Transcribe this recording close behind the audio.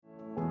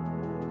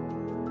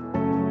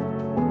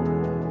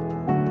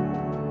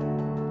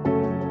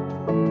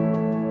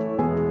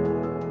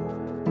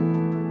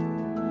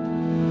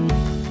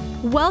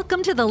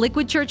Welcome to the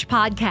Liquid Church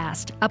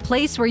Podcast, a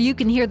place where you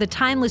can hear the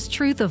timeless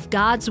truth of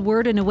God's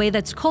Word in a way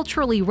that's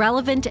culturally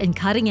relevant and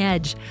cutting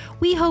edge.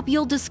 We hope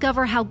you'll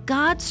discover how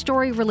God's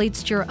story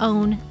relates to your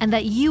own and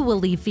that you will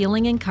leave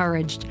feeling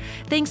encouraged.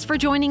 Thanks for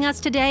joining us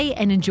today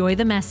and enjoy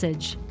the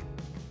message.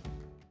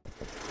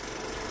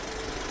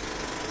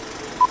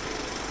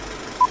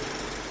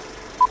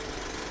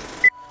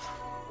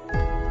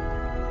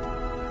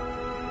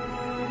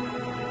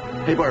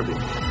 Hey, Barbie.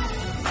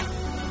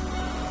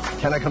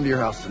 Can I come to your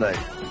house tonight?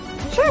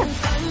 Sure.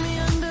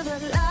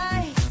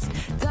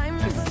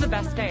 This is the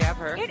best day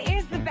ever. It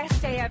is the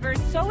best day ever.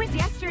 So is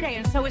yesterday,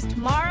 and so is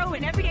tomorrow,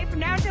 and every day from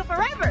now until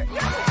forever. Do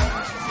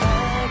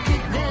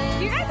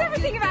you guys ever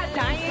think about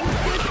dying?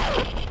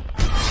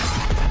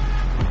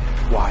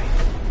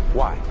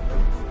 Why?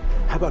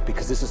 How about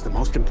because this is the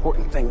most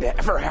important thing to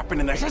ever happen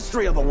in the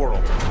history of the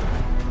world?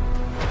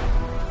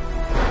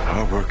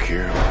 Our work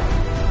here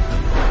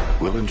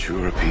will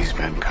ensure a peace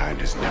mankind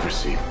has never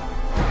seen.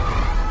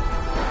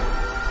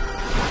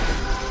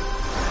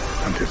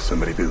 Until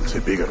somebody builds a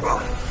bigger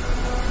one.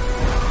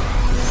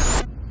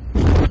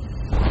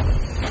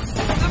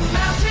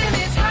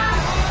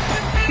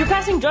 You're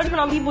passing judgment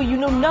on people you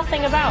know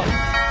nothing about.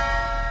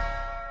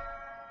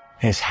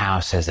 This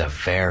house has a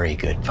very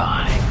good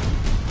vibe.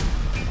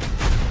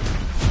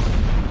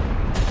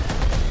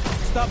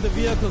 Stop the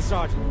vehicle,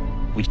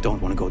 Sergeant. We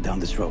don't want to go down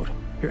this road.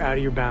 You're out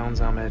of your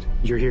bounds, Ahmed.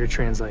 You're here to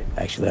translate.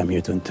 Actually, I'm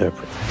here to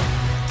interpret.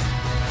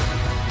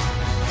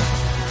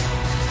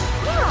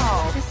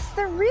 Wow, this is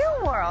the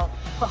real world.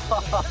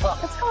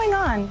 What's going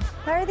on?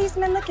 Why are these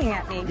men looking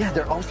at me? Yeah,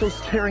 they're also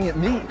staring at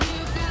me.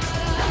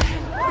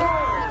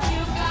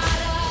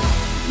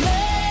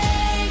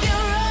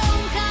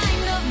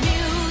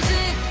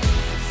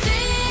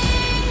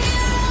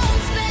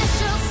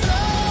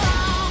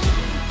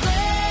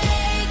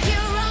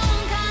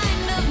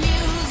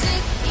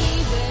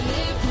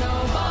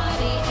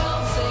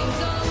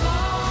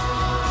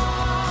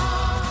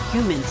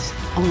 Humans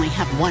only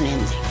have one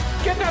ending.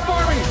 Get that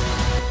Barbie!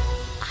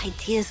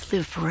 Ideas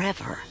live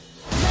forever.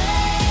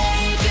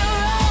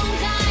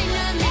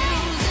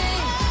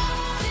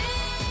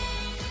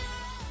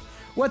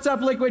 What's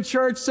up, Liquid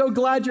Church? So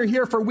glad you're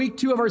here for week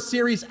 2 of our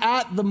series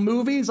at the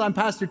movies. I'm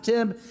Pastor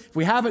Tim. If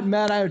we haven't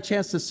met, I have a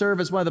chance to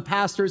serve as one of the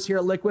pastors here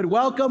at Liquid.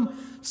 Welcome.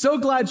 So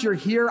glad you're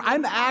here.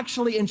 I'm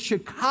actually in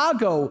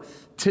Chicago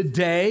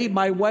today.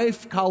 My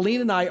wife,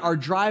 Colleen, and I are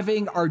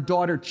driving our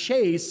daughter,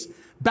 Chase,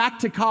 back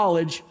to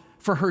college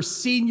for her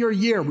senior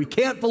year. We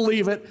can't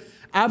believe it.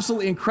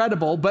 Absolutely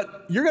incredible.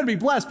 But you're going to be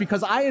blessed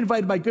because I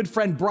invited my good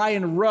friend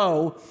Brian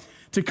Rowe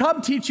to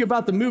come teach you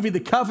about the movie The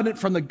Covenant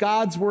from the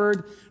God's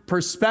Word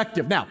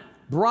perspective. Now,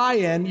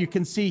 Brian, you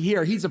can see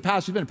here, he's a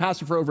pastor. He's been a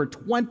pastor for over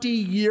 20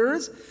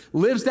 years,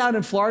 lives down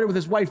in Florida with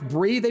his wife,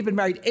 Bree. They've been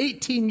married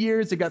 18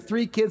 years. They've got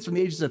 3 kids from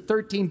the ages of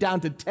 13 down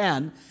to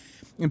 10.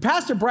 And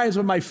Pastor Brian is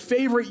one of my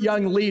favorite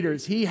young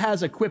leaders. He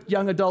has equipped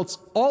young adults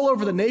all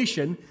over the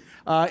nation,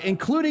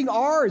 including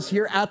ours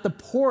here at the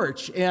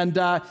Porch. And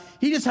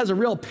he just has a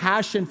real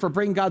passion for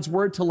bringing God's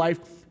Word to life,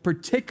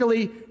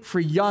 particularly for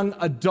young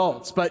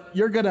adults. But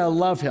you're going to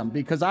love him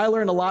because I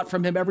learn a lot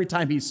from him every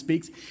time he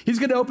speaks. He's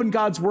going to open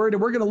God's Word,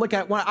 and we're going to look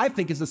at what I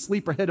think is the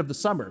sleeper hit of the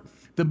summer,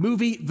 the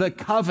movie The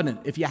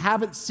Covenant. If you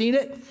haven't seen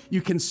it,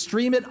 you can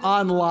stream it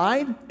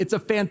online. It's a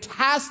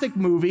fantastic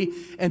movie,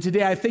 and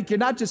today I think you're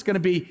not just going to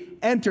be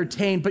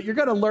entertained, but you're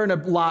going to learn a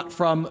lot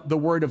from the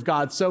Word of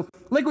God. So,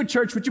 Liquid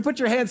Church, would you put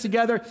your hands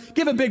together?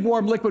 Give a big,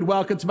 warm, liquid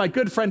welcome to my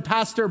good friend,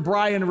 Pastor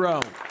Brian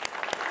Rowe.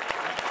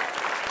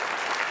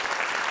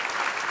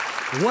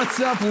 What's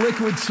up,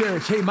 Liquid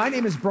Church? Hey, my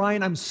name is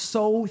Brian. I'm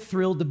so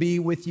thrilled to be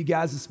with you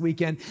guys this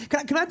weekend.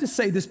 Can I just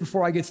say this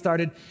before I get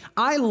started?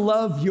 I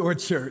love your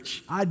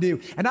church. I do.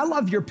 And I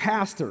love your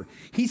pastor.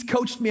 He's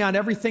coached me on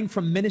everything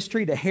from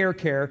ministry to hair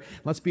care.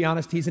 Let's be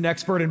honest, he's an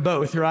expert in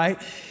both, right?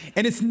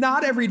 And it's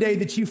not every day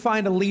that you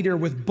find a leader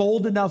with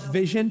bold enough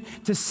vision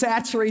to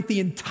saturate the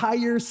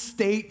entire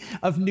state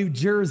of New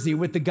Jersey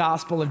with the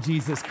gospel of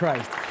Jesus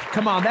Christ.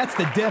 Come on, that's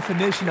the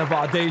definition of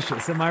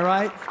audacious, am I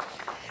right?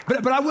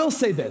 But I will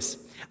say this.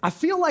 I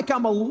feel like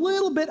I'm a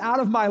little bit out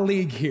of my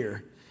league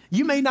here.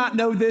 You may not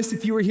know this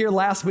if you were here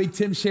last week.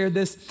 Tim shared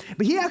this,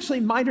 but he actually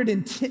minored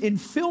in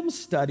film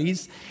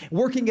studies,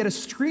 working at a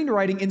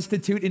screenwriting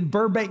institute in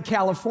Burbank,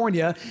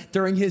 California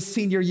during his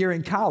senior year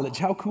in college.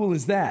 How cool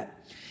is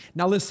that?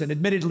 Now listen,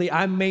 admittedly,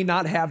 I may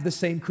not have the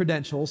same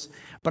credentials,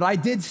 but I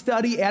did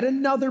study at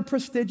another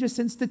prestigious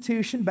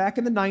institution back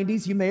in the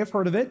 90s. You may have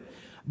heard of it.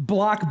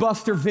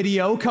 Blockbuster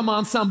Video. Come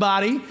on,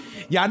 somebody.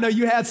 Yeah, I know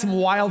you had some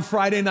wild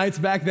Friday nights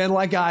back then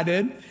like I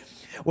did.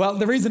 Well,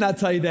 the reason I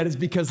tell you that is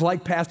because,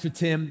 like Pastor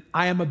Tim,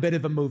 I am a bit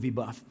of a movie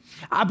buff.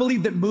 I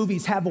believe that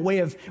movies have a way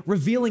of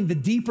revealing the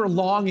deeper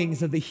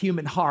longings of the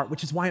human heart,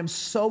 which is why I'm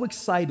so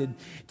excited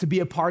to be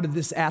a part of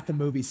this At the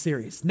Movie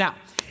series. Now,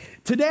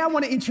 today I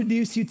want to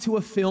introduce you to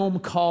a film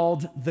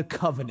called The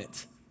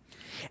Covenant.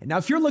 And now,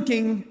 if you're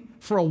looking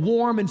for a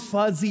warm and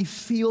fuzzy,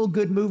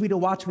 feel-good movie to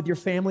watch with your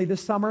family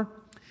this summer,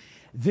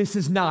 this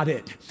is not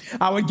it.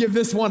 I would give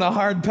this one a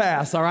hard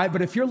pass, all right?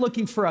 But if you're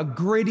looking for a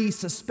gritty,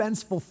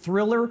 suspenseful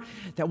thriller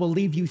that will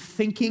leave you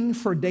thinking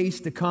for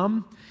days to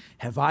come,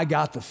 have I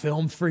got the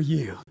film for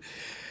you.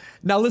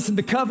 Now listen,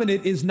 The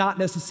Covenant is not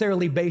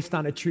necessarily based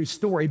on a true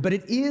story, but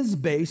it is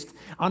based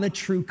on a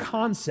true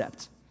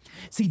concept.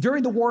 See,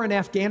 during the war in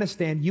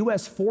Afghanistan,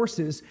 U.S.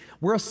 forces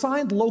were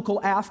assigned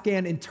local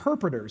Afghan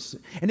interpreters.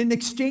 And in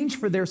exchange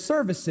for their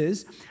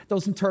services,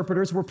 those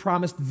interpreters were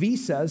promised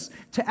visas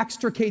to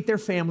extricate their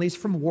families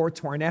from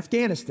war-torn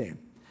Afghanistan.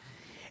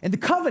 And The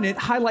Covenant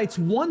highlights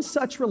one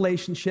such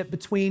relationship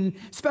between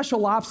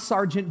Special Ops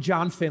Sergeant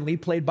John Finley,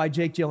 played by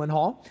Jake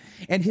Gyllenhaal,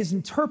 and his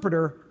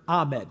interpreter,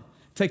 Ahmed.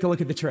 Take a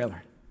look at the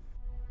trailer.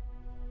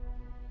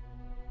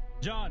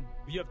 John,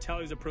 you have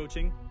tallies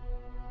approaching.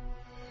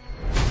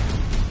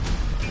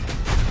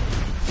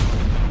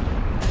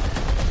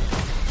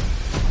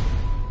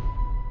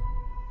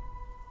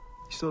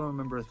 You still don't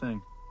remember a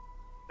thing?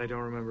 I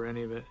don't remember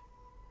any of it.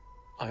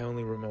 I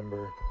only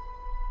remember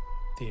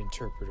the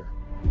interpreter.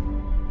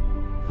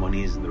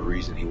 Money isn't the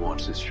reason he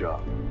wants this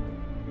job.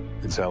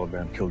 The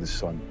Taliban killed his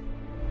son.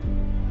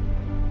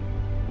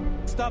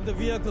 Stop the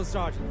vehicle,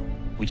 Sergeant.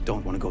 We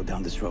don't want to go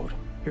down this road.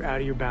 You're out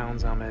of your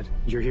bounds, Ahmed.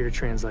 You're here to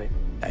translate.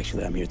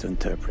 Actually, I'm here to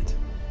interpret.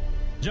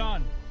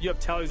 John, you have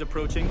tallies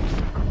approaching.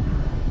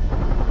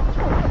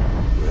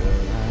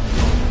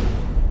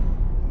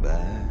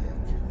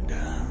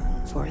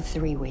 For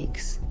 3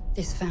 weeks,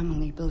 this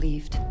family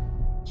believed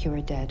you were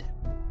dead.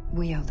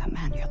 We owe that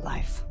man your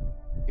life.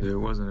 There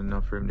wasn't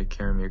enough for him to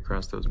carry me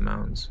across those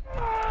mountains.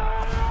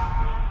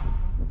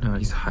 Now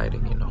he's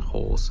hiding in a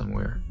hole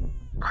somewhere.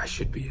 I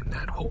should be in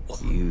that hole.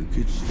 You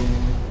could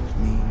stand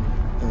me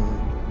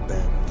up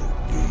at the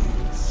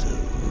gates of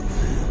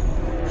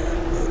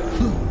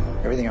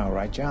hell. Everything all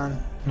right,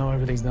 John? No,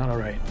 everything's not all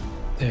right.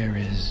 There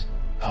is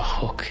a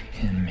hook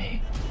in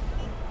me.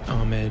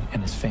 Ahmed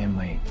and his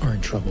family are in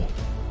trouble.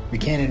 We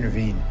can't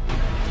intervene.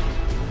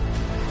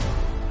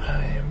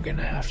 I am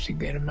gonna have to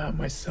get him out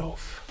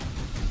myself.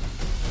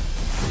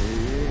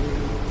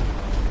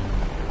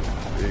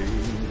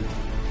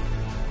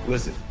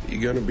 Listen,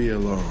 you're gonna be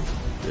alone.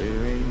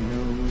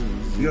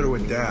 You gotta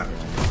adapt.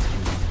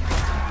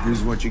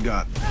 Here's what you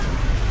got.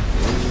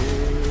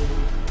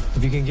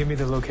 If you can give me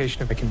the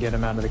location, I can get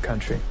him out of the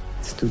country.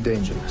 It's too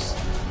dangerous.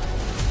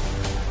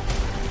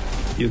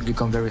 You'll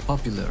become very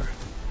popular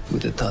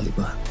with the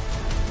Taliban.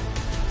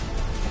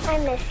 I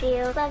miss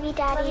you. Love you,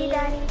 Daddy. Love you,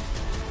 Daddy.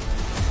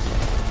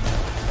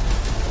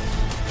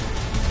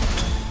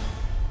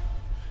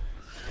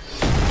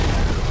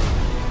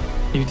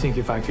 You think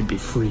if I could be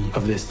free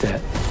of this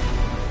debt,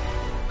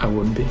 I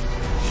wouldn't be?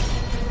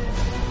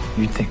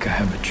 You think I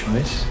have a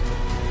choice?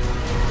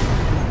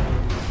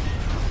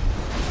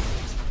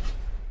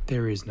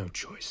 There is no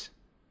choice.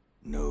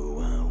 No,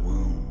 I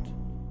won't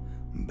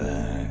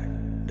back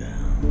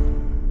down.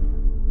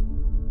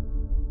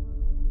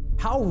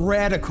 How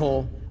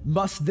radical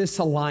must this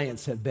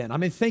alliance have been? I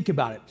mean, think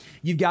about it.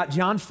 You've got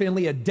John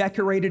Finley, a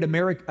decorated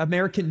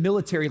American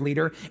military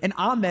leader, and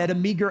Ahmed, a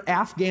meager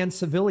Afghan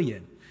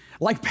civilian.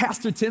 Like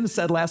Pastor Tim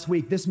said last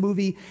week, this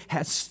movie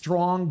has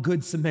strong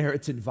Good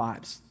Samaritan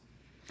vibes.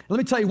 Let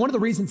me tell you, one of the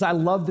reasons I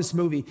love this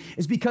movie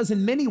is because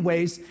in many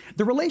ways,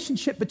 the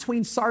relationship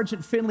between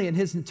Sergeant Finley and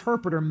his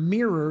interpreter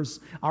mirrors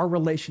our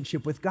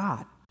relationship with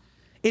God.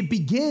 It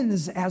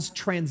begins as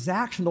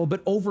transactional,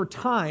 but over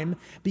time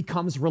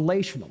becomes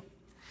relational.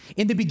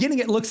 In the beginning,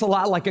 it looks a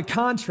lot like a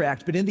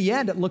contract, but in the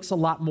end, it looks a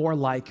lot more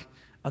like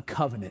a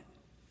covenant.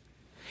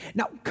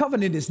 Now,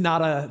 covenant is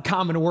not a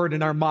common word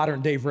in our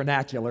modern day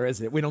vernacular, is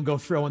it? We don't go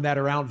throwing that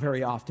around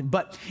very often,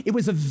 but it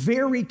was a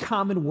very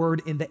common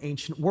word in the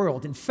ancient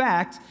world. In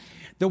fact,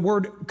 the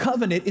word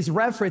covenant is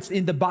referenced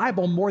in the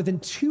Bible more than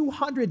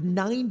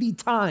 290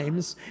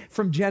 times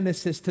from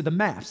Genesis to the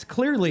maps.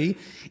 Clearly,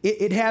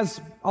 it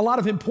has a lot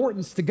of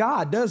importance to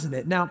God, doesn't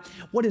it? Now,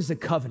 what is a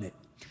covenant?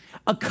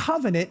 A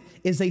covenant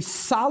is a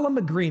solemn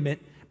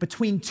agreement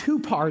between two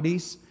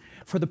parties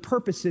for the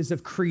purposes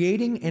of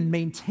creating and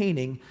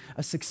maintaining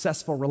a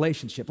successful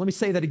relationship. Let me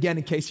say that again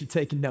in case you're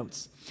taking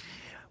notes.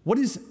 What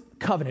is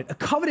covenant? A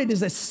covenant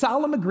is a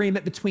solemn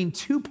agreement between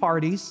two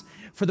parties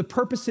for the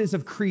purposes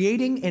of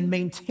creating and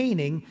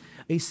maintaining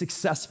a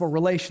successful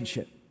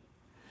relationship.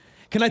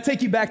 Can I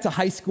take you back to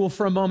high school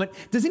for a moment?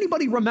 Does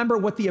anybody remember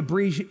what the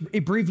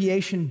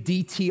abbreviation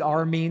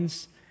DTR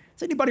means?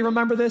 Does anybody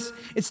remember this?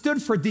 It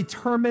stood for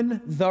determine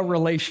the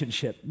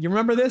relationship. You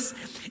remember this?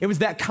 It was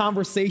that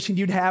conversation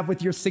you'd have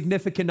with your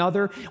significant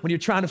other when you're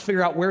trying to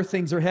figure out where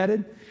things are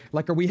headed.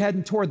 Like, are we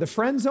heading toward the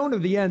friend zone or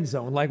the end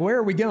zone? Like, where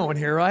are we going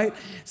here, right?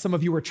 Some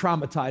of you were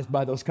traumatized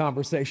by those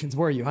conversations,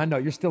 were you? I know,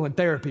 you're still in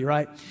therapy,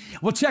 right?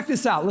 Well, check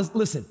this out.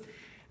 Listen,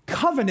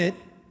 covenant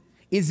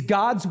is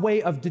God's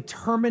way of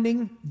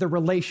determining the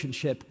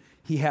relationship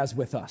he has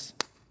with us.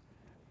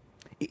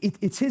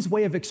 It's his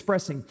way of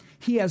expressing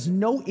he has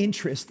no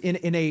interest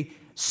in a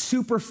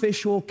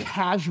superficial,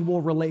 casual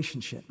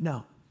relationship.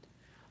 No.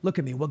 Look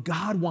at me. What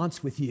God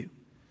wants with you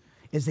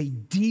is a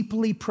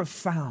deeply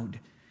profound,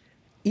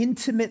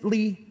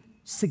 intimately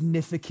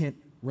significant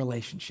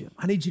relationship.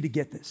 I need you to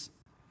get this.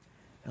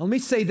 Now, let me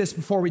say this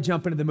before we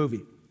jump into the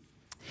movie.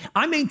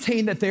 I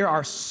maintain that there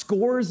are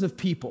scores of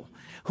people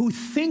who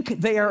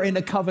think they are in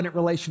a covenant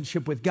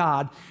relationship with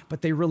God,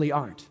 but they really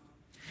aren't.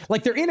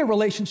 Like they're in a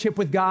relationship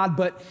with God,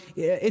 but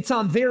it's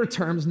on their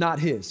terms, not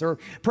his. Or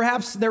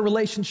perhaps their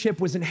relationship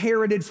was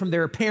inherited from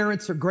their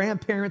parents or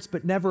grandparents,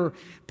 but never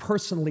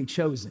personally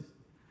chosen.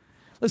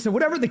 Listen,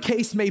 whatever the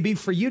case may be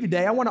for you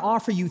today, I want to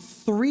offer you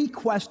 3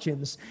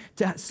 questions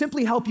to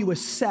simply help you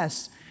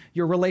assess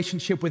your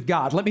relationship with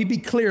God. Let me be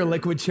clear,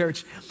 Liquid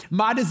Church.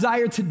 My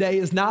desire today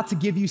is not to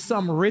give you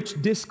some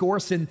rich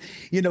discourse in,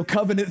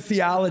 covenant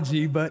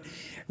theology, but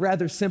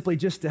rather simply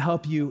just to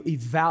help you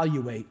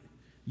evaluate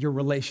your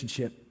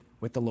relationship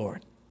with the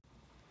Lord.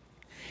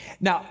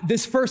 Now,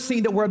 this first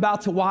scene that we're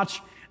about to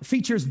watch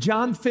features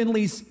John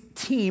Finley's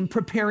team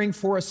preparing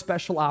for a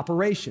special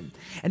operation.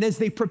 And as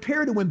they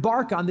prepare to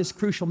embark on this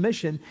crucial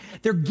mission,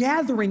 they're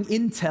gathering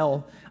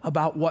intel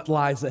about what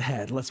lies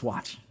ahead. Let's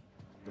watch.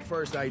 The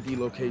first ID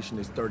location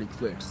is 30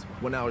 clicks,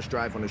 1 hour's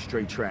drive on a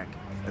straight track.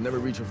 And then we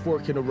reach a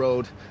fork in the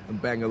road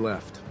and bang a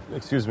left.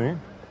 Excuse me?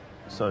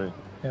 Sorry.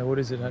 Yeah, what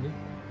is it, Hadi?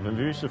 When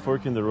we reach the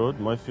fork in the road,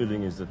 my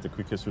feeling is that the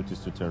quickest route is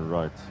to turn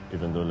right,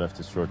 even though left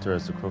is shorter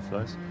as the crow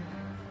flies.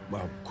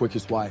 Well,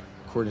 quickest why?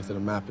 According to the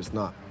map, it's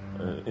not.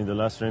 In the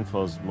last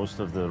rainfalls, most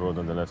of the road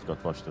on the left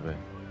got washed away.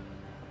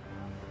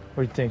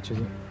 What do you think,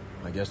 Chizzy?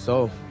 I guess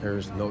so.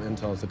 There's no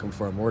intel to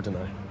confirm or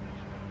deny.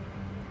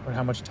 But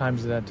how much time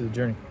does that add to the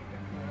journey?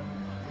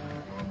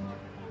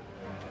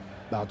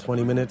 About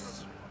 20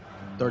 minutes,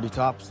 30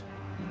 tops.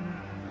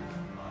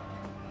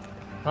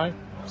 All right,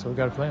 so we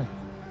got a plan.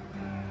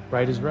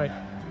 Right is right.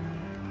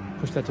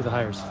 Push that to the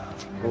hires.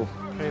 Cool.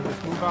 Okay,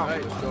 let's move on. All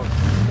right, let's go.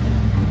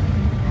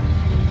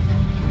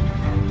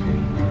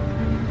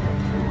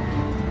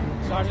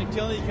 Sergeant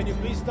Killey, can you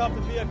please stop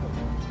the vehicle?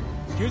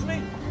 Excuse me?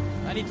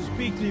 I need to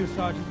speak to you,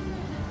 Sergeant.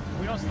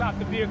 We don't stop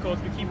the vehicles,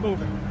 we keep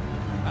moving.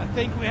 I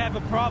think we have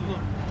a problem.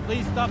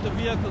 Please stop the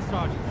vehicle,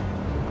 Sergeant.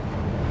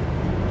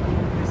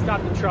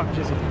 Stop the truck,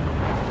 Jizzy.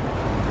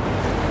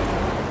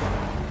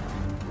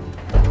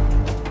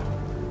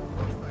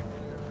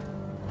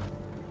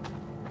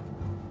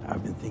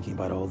 I've been thinking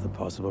about all the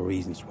possible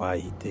reasons why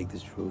he'd take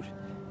this route.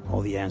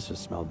 All the answers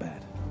smell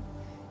bad.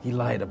 He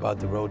lied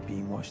about the road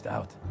being washed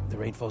out. The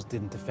rainfalls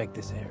didn't affect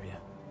this area.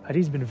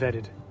 Hadi's been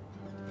vetted.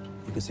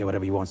 You can say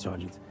whatever you want,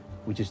 Sergeant.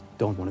 We just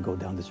don't want to go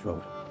down this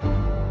road.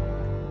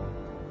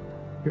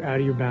 You're out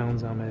of your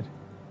bounds, Ahmed.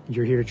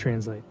 You're here to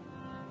translate.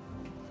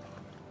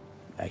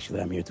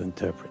 Actually, I'm here to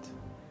interpret.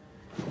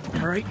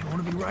 All right, you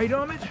want to be right,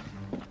 Ahmed?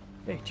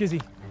 Hey,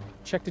 Chizzy,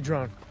 check the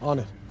drone. On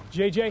it.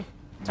 JJ,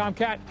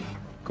 Tomcat,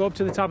 go up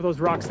to the top of those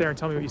rocks there and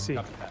tell me what you see.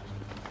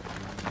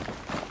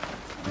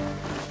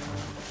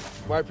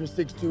 Viper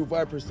 6-2,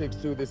 Viper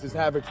 6-2, this is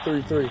Havoc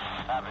 3-3.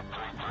 Havoc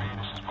 3-3,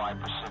 this is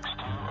Viper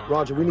 6-2.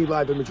 Roger, we need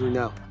live imagery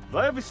now.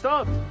 Why have we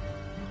stopped?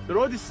 The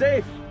road is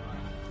safe.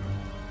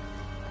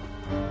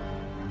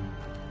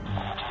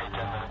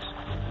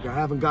 I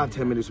haven't got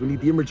 10 minutes, we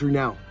need the imagery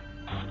now.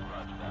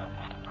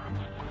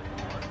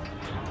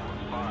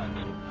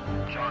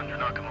 John, you're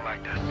not gonna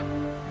like this.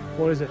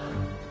 What is it?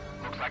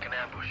 Looks like an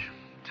ambush.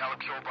 Tell a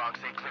kill box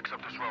 8 clicks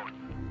up this road.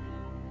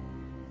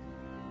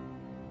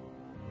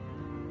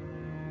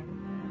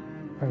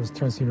 All right, let's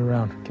turn Cedar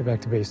around. Get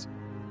back to base.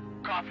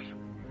 Copy.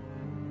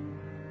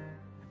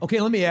 Okay,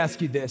 let me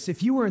ask you this.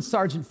 If you were in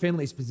Sergeant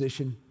Finley's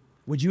position,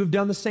 would you have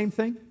done the same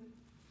thing?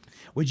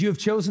 Would you have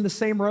chosen the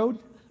same road?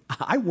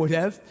 I would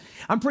have.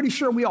 I'm pretty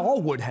sure we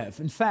all would have.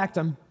 In fact,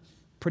 I'm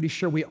pretty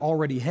sure we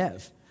already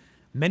have.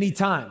 Many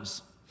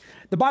times.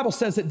 The Bible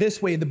says it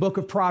this way in the book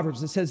of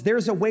Proverbs. It says,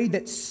 there's a way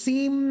that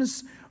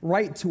seems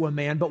right to a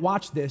man, but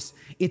watch this,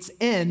 its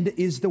end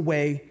is the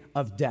way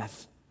of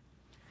death.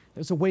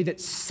 There's a way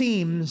that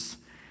seems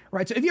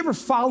right. So have you ever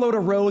followed a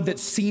road that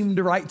seemed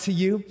right to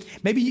you?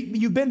 Maybe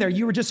you've been there.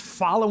 You were just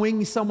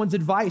following someone's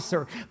advice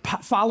or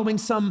following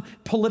some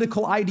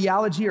political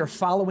ideology or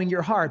following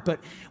your heart, but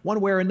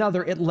one way or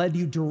another, it led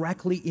you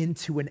directly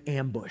into an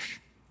ambush.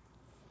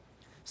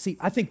 See,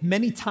 I think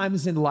many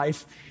times in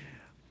life,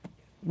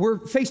 we're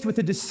faced with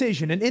a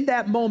decision, and in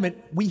that moment,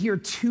 we hear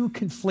 2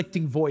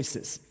 conflicting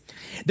voices.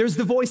 There's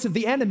the voice of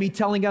the enemy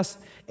telling us,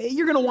 hey,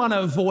 you're gonna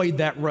wanna avoid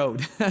that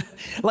road.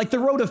 Like the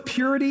road of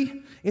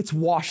purity, it's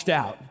washed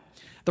out.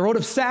 The road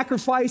of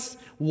sacrifice,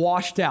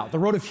 washed out. The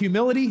road of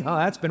humility, oh,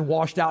 that's been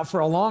washed out for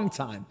a long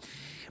time.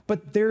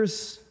 But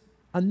there's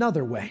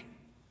another way.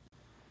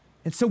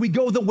 And so we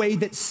go the way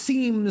that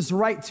seems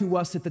right to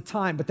us at the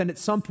time, but then at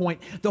some point,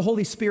 the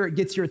Holy Spirit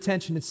gets your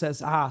attention and says,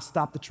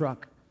 stop the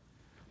truck.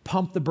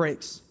 Pump the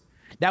brakes.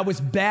 That was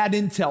bad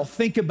intel.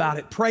 Think about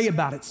it. Pray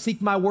about it. Seek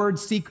my word.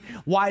 Seek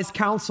wise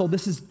counsel.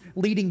 This is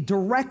leading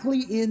directly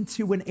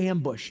into an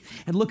ambush.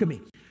 And look at me.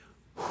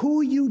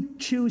 Who you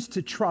choose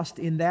to trust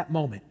in that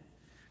moment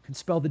can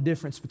spell the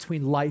difference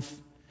between life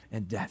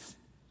and death.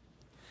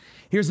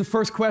 Here's the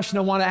first question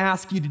I want to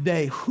ask you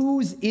today.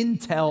 Whose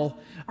intel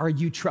are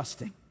you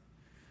trusting?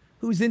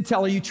 Whose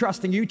intel are you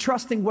trusting? Are you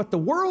trusting what the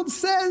world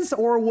says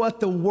or what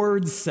the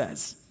word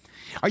says?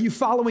 Are you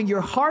following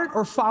your heart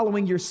or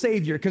following your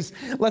Savior? Because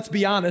let's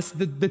be honest,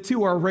 the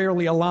two are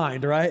rarely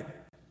aligned, right?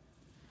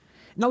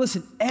 Now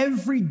listen,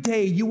 every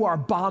day you are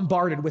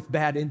bombarded with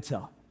bad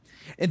intel.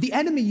 And the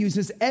enemy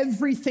uses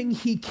everything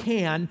he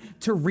can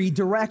to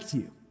redirect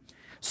you.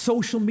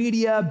 Social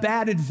media,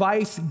 bad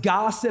advice,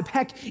 gossip,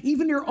 heck,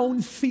 even your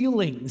own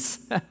feelings.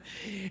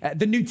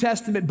 The New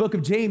Testament book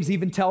of James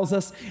even tells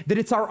us that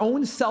it's our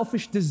own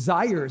selfish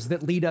desires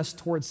that lead us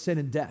towards sin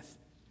and death.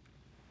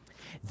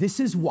 This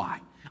is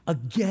why,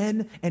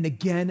 again and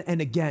again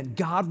and again,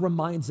 God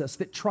reminds us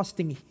that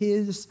trusting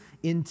his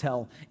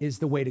intel is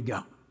the way to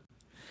go.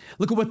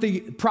 Look at what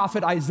the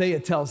prophet Isaiah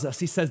tells us.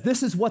 He says,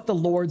 this is what the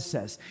Lord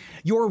says,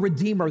 your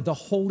Redeemer, the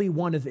Holy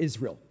One of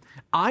Israel.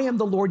 I am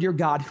the Lord your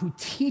God who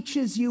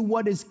teaches you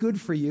what is good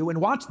for you. And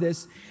watch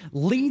this,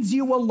 leads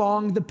you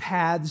along the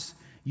paths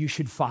you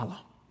should follow.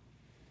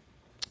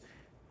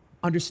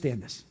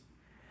 Understand this.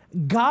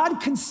 God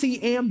can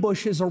see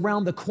ambushes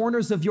around the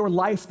corners of your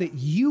life that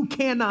you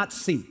cannot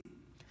see.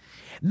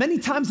 Many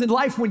times in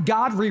life when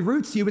God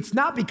reroutes you, it's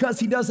not because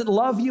he doesn't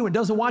love you and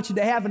doesn't want you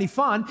to have any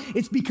fun.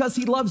 It's because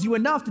he loves you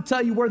enough to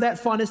tell you where that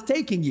fun is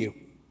taking you.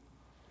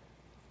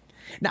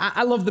 Now,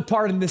 I love the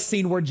part in this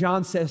scene where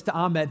John says to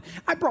Ahmed,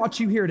 I brought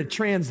you here to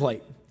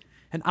translate.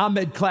 And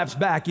Ahmed claps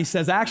back. He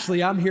says,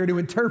 actually, I'm here to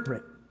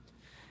interpret.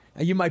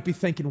 Now, you might be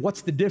thinking,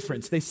 what's the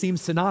difference? They seem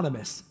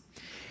synonymous.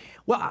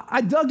 Well, I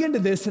dug into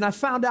this and I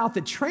found out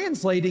that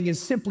translating is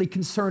simply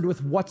concerned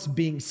with what's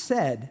being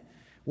said,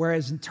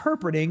 whereas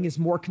interpreting is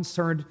more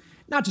concerned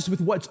not just with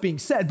what's being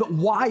said, but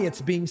why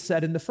it's being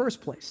said in the first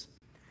place.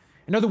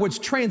 In other words,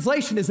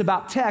 translation is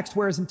about text,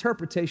 whereas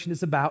interpretation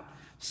is about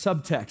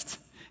subtext.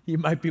 You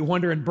might be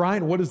wondering,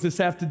 Brian, what does this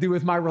have to do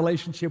with my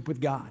relationship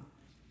with God?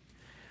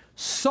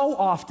 So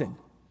often,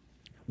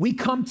 we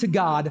come to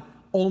God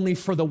only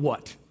for the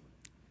what,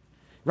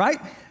 right?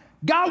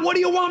 God, what do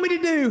you want me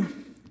to do?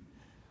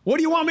 What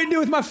do you want me to do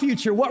with my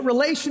future? What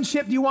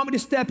relationship do you want me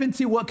to step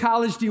into? What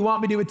college do you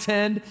want me to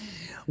attend?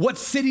 What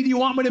city do you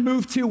want me to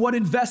move to? What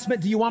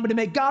investment do you want me to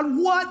make? God,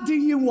 what do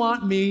you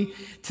want me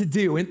to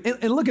do?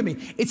 And look at me.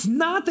 It's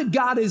not that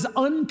God is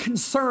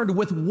unconcerned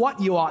with what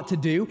you ought to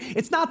do.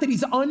 It's not that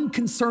he's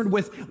unconcerned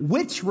with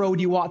which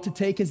road you ought to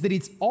take. It's that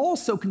he's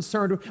also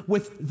concerned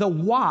with the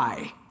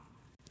why.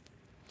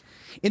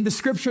 In the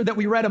scripture that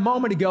we read a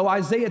moment ago,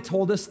 Isaiah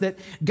told us that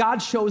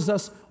God shows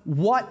us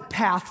what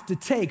path to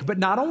take. But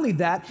not only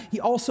that, he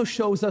also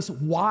shows us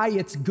why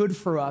it's good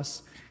for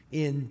us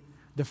in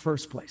the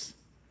first place.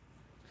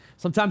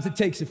 Sometimes it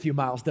takes a few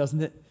miles,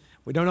 doesn't it?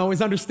 We don't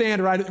always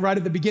understand right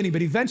at the beginning,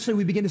 but eventually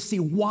we begin to see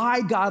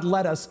why God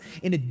led us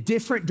in a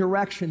different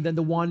direction than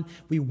the one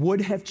we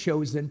would have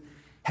chosen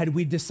had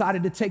we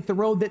decided to take the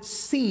road that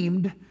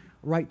seemed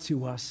right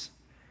to us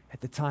at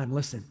the time.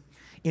 Listen,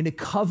 in a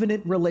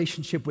covenant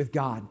relationship with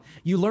God,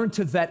 you learn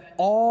to vet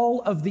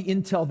all of the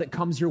intel that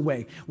comes your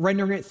way,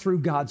 rendering it through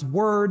God's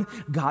word,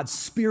 God's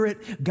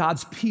spirit,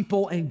 God's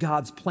people, and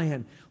God's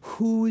plan.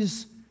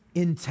 Whose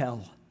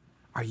intel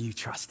are you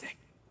trusting?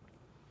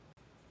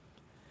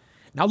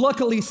 Now,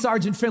 luckily,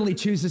 Sergeant Finley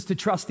chooses to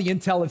trust the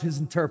intel of his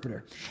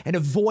interpreter and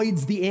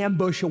avoids the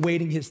ambush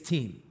awaiting his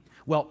team.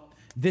 Well,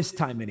 this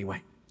time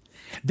anyway.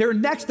 Their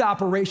next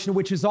operation,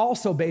 which is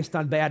also based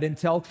on bad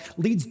intel,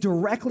 leads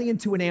directly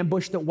into an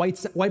ambush that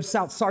wipes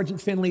out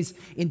Sergeant Finley's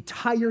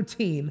entire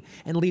team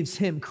and leaves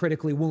him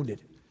critically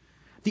wounded.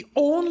 The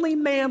only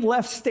man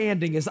left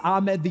standing is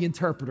Ahmed the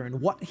interpreter,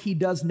 and what he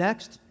does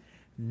next,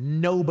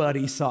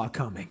 nobody saw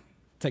coming.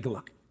 Take a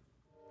look.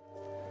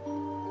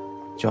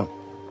 John,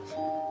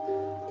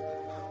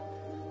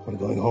 we're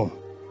going home.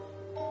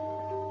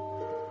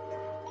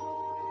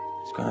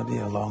 It's gonna be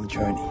a long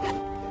journey.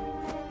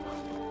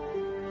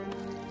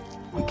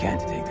 We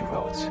can't take the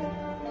roads.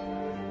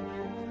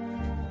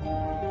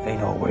 They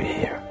know we're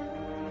here.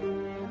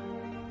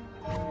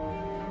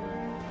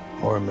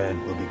 More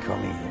men will be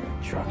coming here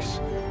in trucks.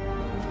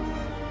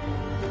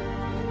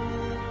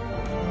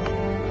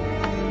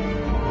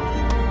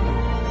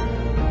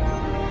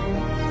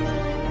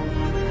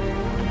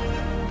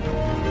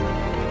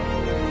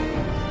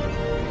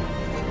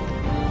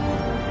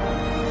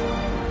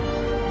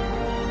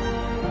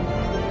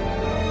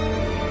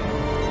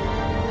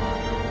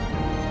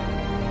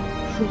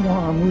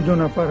 شما همون دو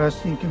نفر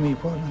هستین که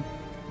میپالن.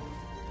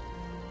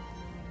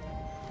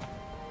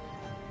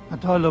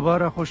 حتی لبا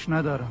را خوش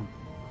ندارم.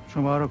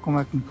 شما را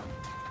کمک میکنم.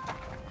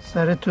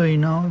 سر تو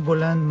اینا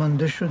بلند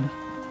مانده شده.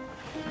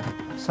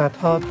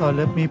 صدها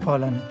طالب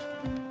میپالند.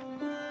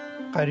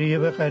 قریه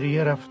به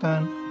قریه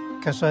رفتن،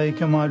 کسایی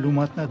که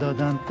معلومات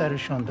ندادن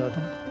درشان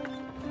دادن.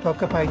 تا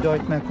که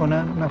پیدایت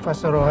نکنن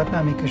نفس راحت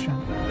نمیکشن.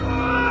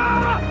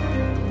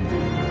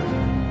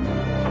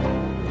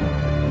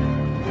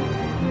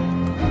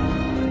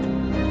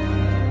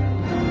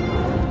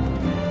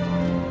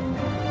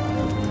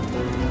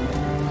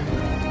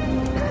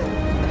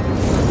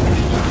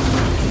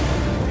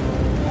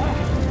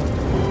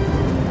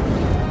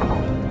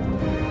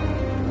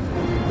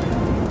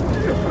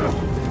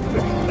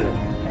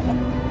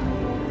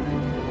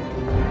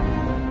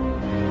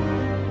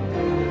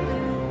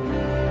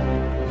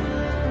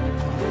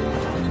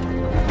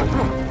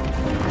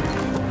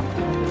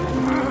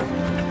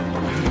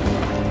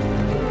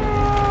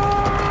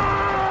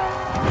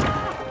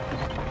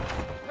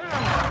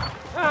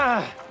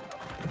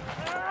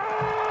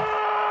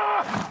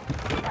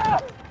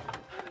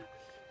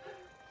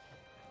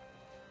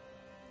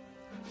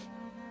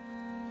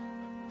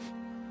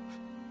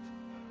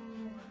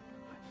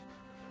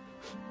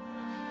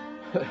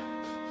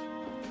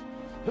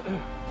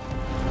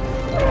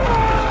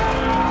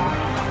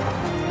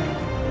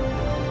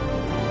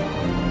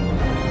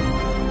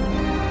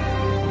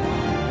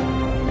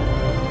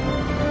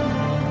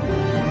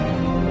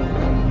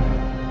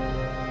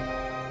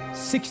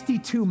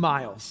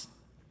 miles.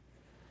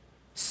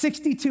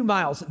 62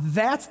 miles.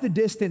 That's the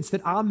distance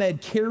that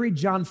Ahmed carried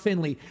John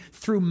Finley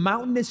through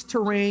mountainous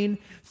terrain,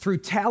 through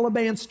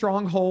Taliban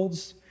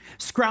strongholds,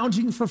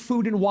 scrounging for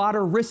food and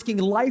water, risking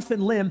life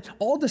and limb,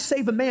 all to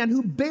save a man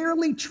who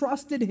barely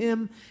trusted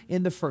him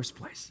in the first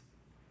place.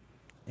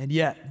 And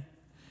yet,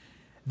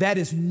 that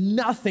is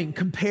nothing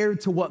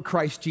compared to what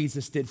Christ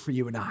Jesus did for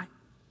you and I.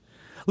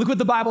 Look what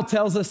the Bible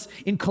tells us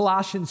in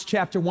Colossians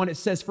chapter 1. It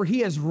says, "For he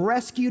has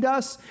rescued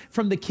us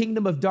from the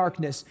kingdom of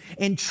darkness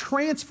and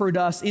transferred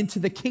us into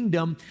the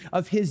kingdom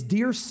of his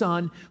dear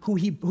Son,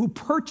 who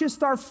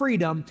purchased our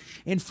freedom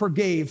and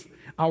forgave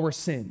our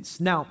sins."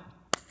 Now,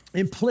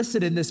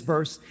 implicit in this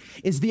verse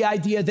is the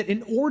idea that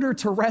in order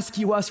to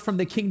rescue us from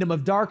the kingdom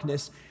of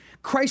darkness,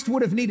 Christ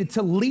would have needed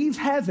to leave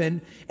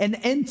heaven and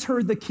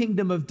enter the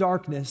kingdom of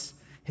darkness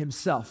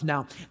himself.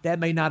 Now, that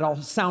may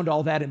not sound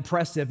all that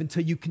impressive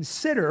until you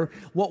consider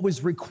what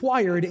was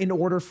required in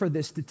order for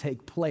this to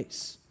take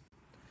place.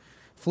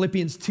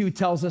 Philippians 2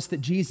 tells us that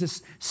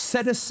Jesus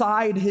set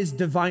aside his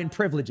divine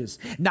privileges,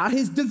 not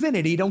his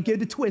divinity, don't get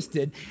it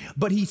twisted,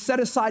 but he set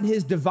aside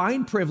his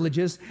divine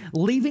privileges,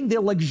 leaving the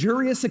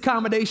luxurious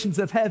accommodations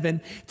of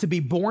heaven to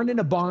be born in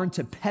a barn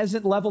to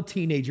peasant-level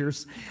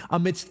teenagers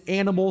amidst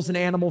animals and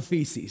animal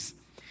feces.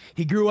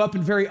 He grew up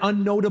in very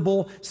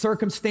unnotable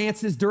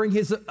circumstances. During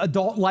his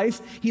adult life,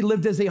 he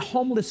lived as a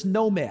homeless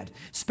nomad,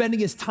 spending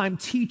his time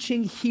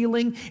teaching,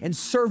 healing, and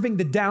serving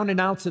the down and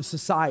outs of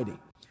society.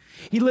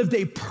 He lived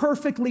a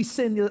perfectly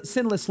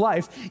sinless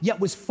life, yet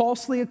was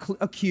falsely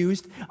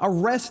accused,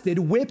 arrested,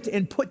 whipped,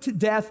 and put to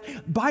death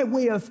by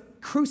way of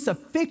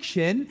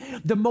crucifixion,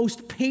 the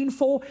most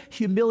painful,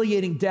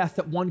 humiliating death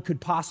that one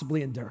could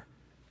possibly endure.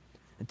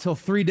 Until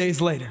 3 days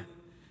later,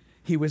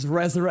 he was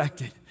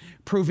resurrected,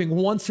 proving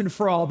once and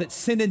for all that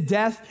sin and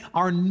death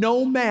are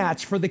no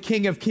match for the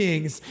King of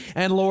Kings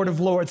and Lord of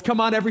Lords.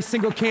 Come on, every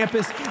single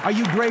campus, are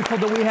you grateful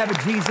that we have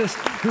a Jesus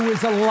who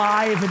is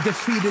alive and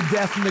defeated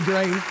death in the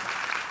grave?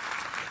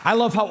 I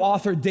love how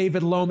author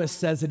David Lomas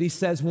says it. He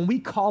says, when we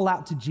call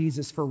out to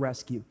Jesus for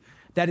rescue,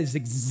 that is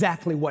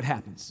exactly what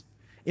happens.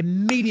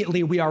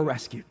 Immediately we are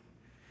rescued.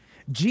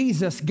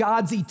 Jesus,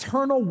 God's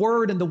eternal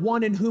word and the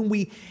one in whom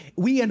we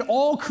and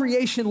all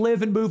creation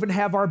live and move and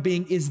have our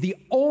being, is the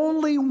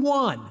only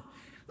one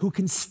who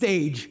can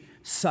stage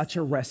such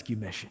a rescue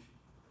mission.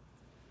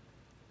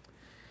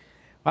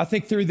 I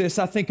think through this,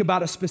 I think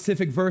about a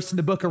specific verse in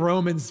the book of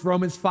Romans.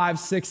 Romans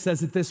 5:6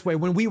 says it this way: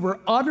 when we were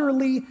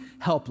utterly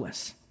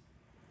helpless.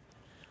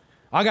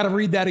 I got to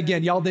read that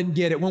again. Y'all didn't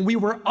get it. When we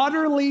were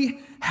utterly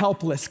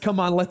helpless. Come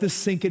on, let this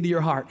sink into your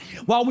heart.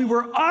 While we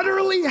were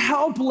utterly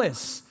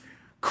helpless,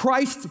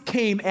 Christ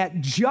came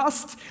at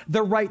just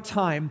the right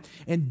time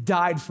and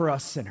died for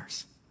us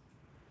sinners.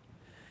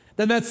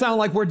 Doesn't that sound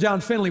like where John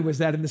Finley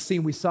was at in the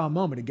scene we saw a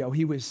moment ago?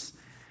 He was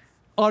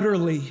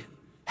utterly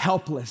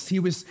helpless. He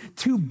was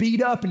too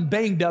beat up and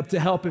banged up to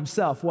help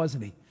himself,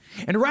 wasn't he?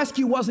 And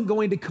rescue wasn't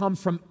going to come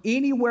from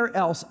anywhere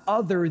else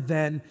other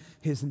than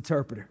his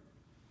interpreter.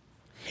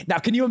 Now,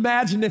 can you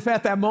imagine if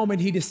at that moment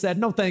he just said,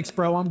 "No thanks,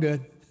 bro, I'm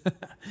good"?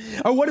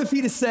 Or what if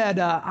he just said,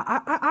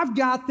 I've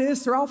got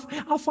this, or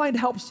I'll find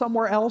help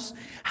somewhere else?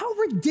 How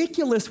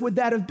ridiculous would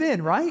that have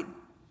been, right?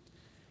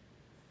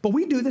 But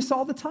we do this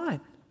all the time.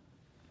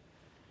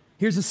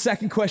 Here's the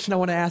second question I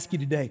want to ask you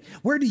today.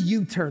 Where do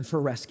you turn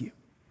for rescue?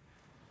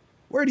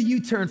 Where do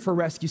you turn for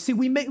rescue? See,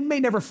 we may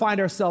never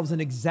find ourselves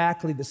in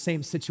exactly the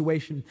same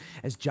situation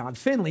as John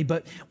Finley,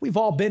 but we've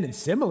all been in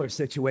similar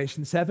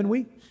situations, haven't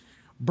we?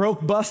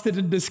 Broke, busted,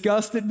 and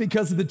disgusted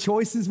because of the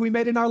choices we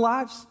made in our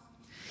lives.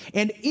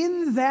 And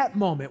in that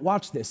moment,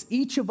 watch this,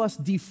 each of us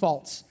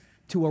defaults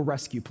to a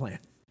rescue plan.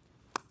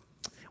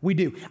 We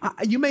do.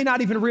 You may not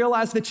even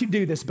realize that you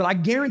do this, but I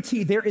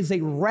guarantee there is a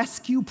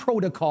rescue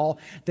protocol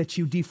that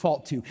you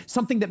default to,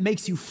 something that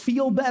makes you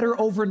feel better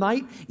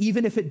overnight,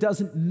 even if it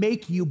doesn't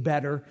make you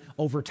better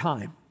over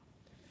time.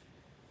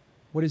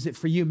 What is it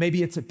for you?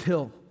 Maybe it's a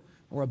pill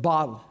or a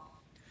bottle.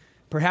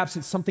 Perhaps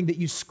it's something that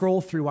you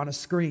scroll through on a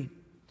screen.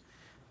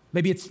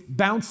 Maybe it's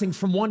bouncing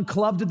from one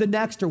club to the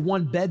next or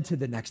one bed to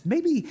the next.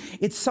 Maybe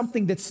it's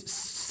something that's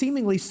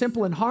seemingly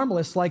simple and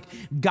harmless, like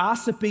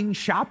gossiping,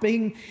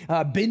 shopping,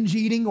 binge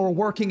eating, or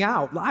working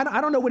out.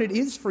 I don't know what it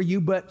is for you,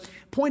 but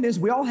point is,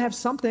 we all have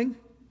something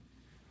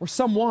or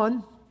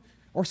someone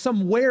or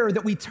somewhere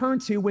that we turn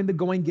to when the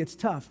going gets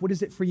tough. What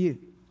is it for you?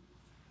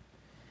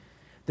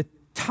 The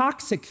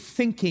toxic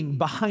thinking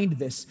behind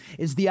this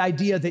is the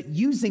idea that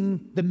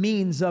using the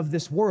means of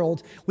this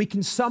world, we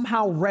can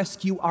somehow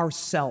rescue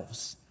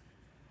ourselves.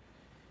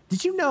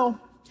 Did you know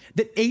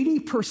that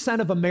 80%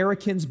 of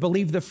Americans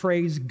believe the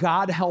phrase,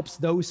 "God helps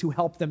those who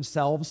help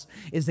themselves,"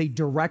 is a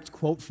direct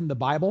quote from the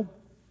Bible?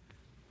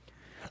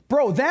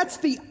 Bro, that's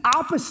the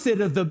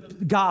opposite of the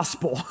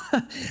gospel.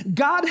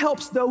 God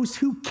helps those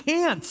who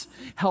can't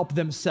help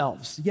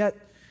themselves. Yet,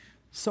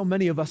 So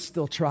many of us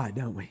still try,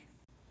 don't we?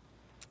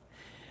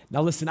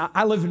 Now listen,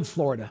 I live in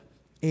Florida,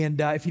 and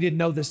if you didn't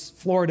know this,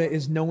 Florida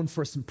is known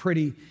for some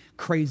pretty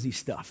crazy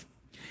stuff.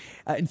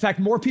 In fact,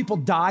 more people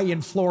die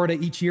in Florida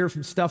each year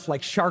from stuff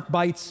like shark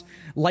bites,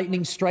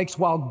 lightning strikes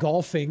while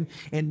golfing,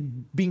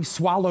 and being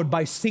swallowed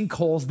by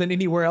sinkholes than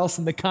anywhere else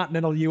in the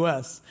continental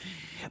U.S.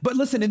 But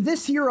listen, in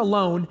this year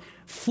alone,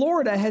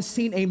 Florida has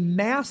seen a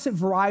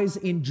massive rise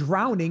in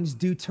drownings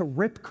due to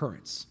rip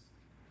currents.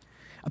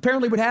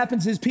 Apparently what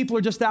happens is people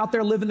are just out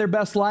there living their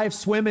best life,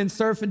 swimming,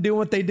 surfing, doing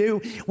what they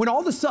do, when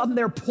all of a sudden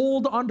they're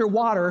pulled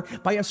underwater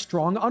by a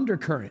strong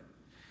undercurrent.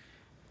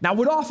 Now,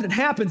 what often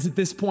happens at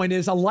this point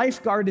is a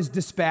lifeguard is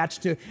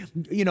dispatched to,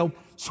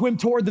 swim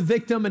toward the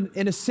victim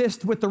and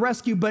assist with the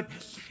rescue. But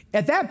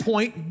at that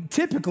point,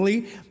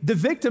 typically, the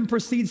victim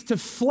proceeds to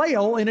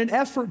flail in an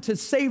effort to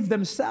save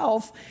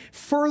themselves,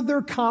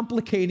 further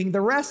complicating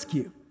the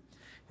rescue.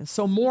 And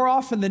so more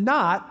often than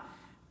not,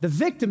 the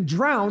victim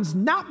drowns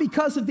not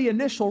because of the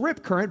initial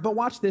rip current, but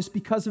watch this,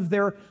 because of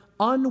their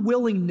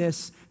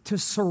unwillingness to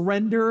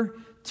surrender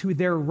to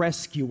their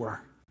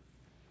rescuer.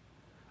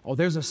 Oh,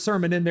 there's a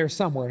sermon in there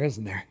somewhere,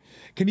 isn't there?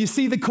 Can you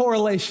see the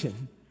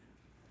correlation?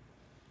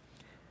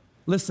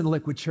 Listen,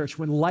 Liquid Church,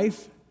 when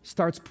life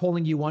starts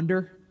pulling you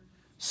under,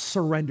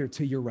 surrender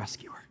to your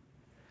rescuer.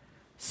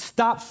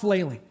 Stop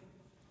flailing.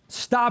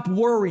 Stop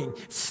worrying.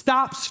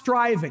 Stop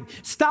striving.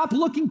 Stop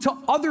looking to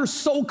other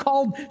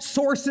so-called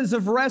sources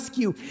of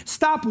rescue.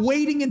 Stop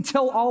waiting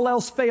until all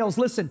else fails.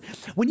 Listen,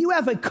 when you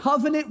have a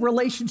covenant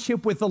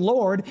relationship with the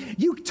Lord,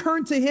 you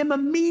turn to Him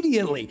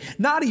immediately,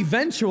 not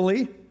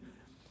eventually.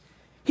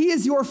 He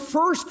is your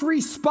first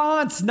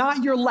response,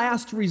 not your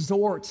last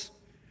resort.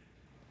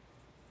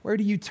 Where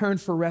do you turn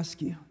for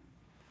rescue?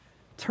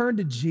 Turn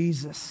to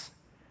Jesus,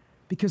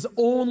 because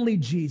only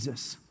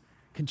Jesus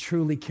can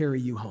truly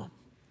carry you home.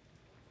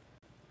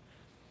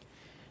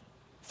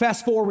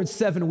 Fast forward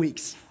 7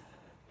 weeks.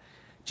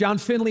 John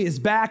Finley is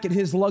back at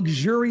his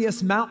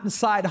luxurious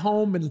mountainside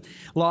home in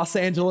Los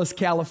Angeles,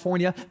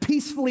 California,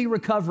 peacefully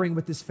recovering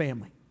with his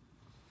family.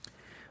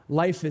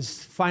 Life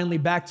is finally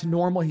back to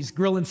normal. He's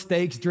grilling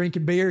steaks,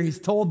 drinking beer. He's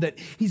told that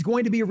he's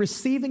going to be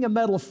receiving a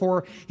medal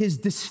for his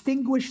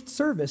distinguished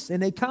service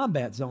in a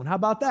combat zone. How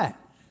about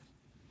that?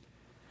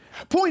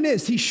 Point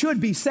is, he should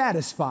be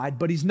satisfied,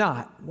 but he's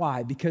not.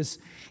 Why? Because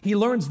he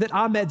learns that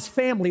Ahmed's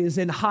family is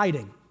in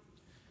hiding.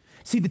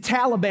 See, the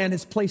Taliban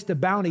has placed a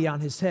bounty on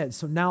his head,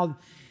 so now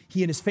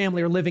he and his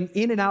family are living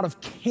in and out of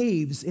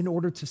caves in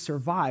order to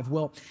survive.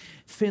 Well,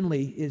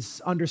 Finley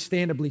is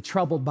understandably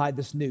troubled by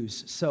this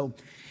news. So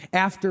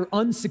after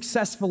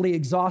unsuccessfully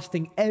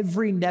exhausting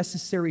every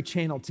necessary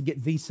channel to get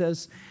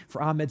visas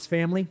for Ahmed's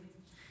family,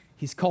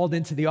 he's called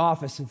into the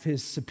office of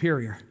his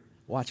superior.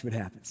 Watch what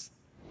happens.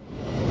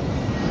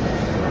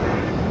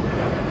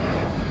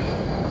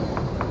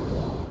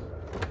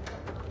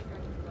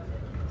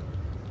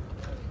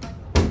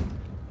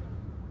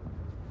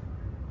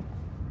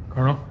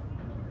 Colonel?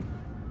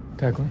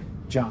 Declan?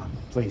 John,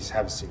 please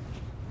have a seat.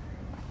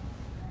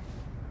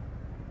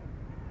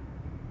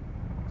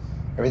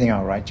 Everything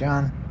all right,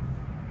 John?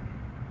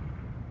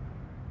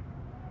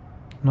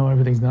 No,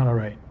 everything's not all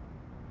right.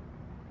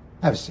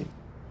 Have a seat.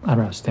 I'd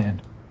rather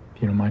stand,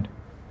 if you don't mind.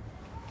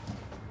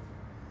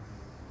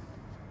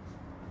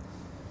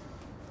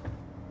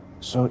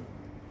 So,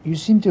 you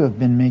seem to have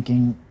been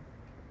making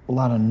a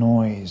lot of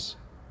noise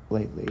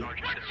lately. What's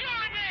your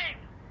name?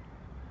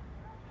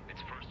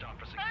 It's First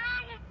Officer.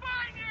 I will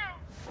find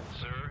you!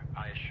 Sir,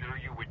 I assure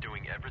you we're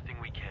doing everything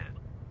we can.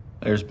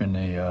 There's been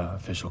a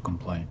official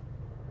complaint.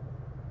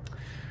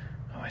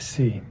 Oh, I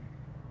see.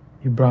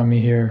 You brought me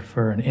here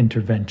for an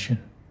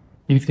intervention.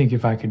 You think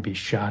if I could be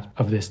shot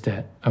of this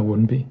debt, I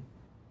wouldn't be?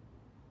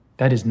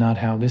 That is not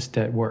how this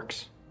debt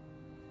works.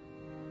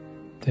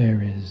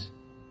 There is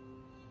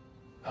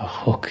a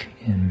hook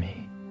in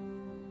me.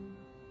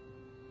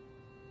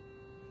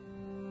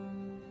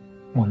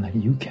 One that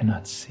you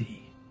cannot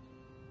see.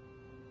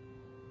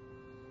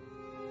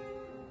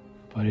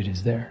 But it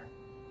is there.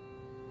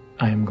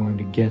 I am going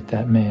to get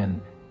that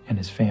man and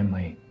his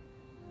family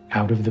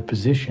out of the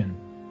position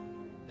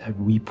that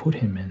we put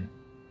him in.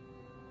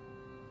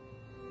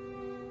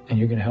 And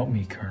you're going to help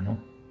me, Colonel.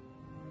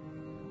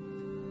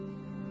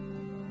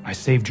 I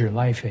saved your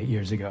life 8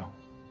 years ago.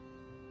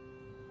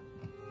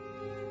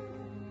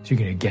 So you're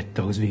going to get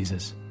those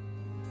visas.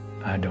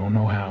 I don't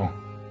know how,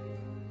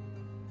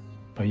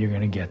 but you're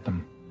going to get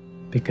them.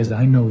 Because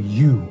I know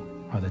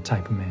you are the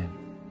type of man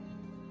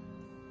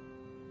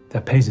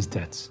that pays his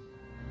debts.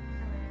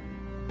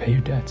 Pay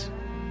your debts.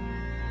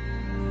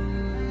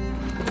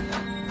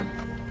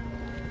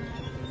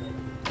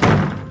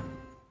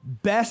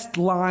 Best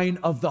line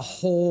of the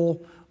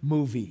whole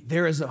movie.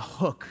 There is a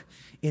hook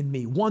in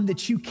me, one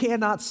that you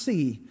cannot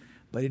see,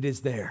 but it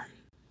is there.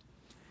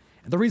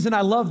 And the reason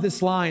I love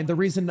this line, the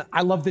reason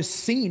I love this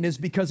scene is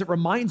because it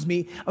reminds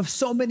me of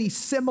so many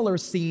similar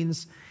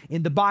scenes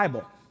in the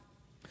Bible.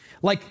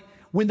 Like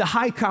when the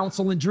high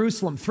council in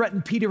Jerusalem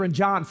threatened Peter and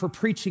John for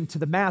preaching to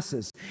the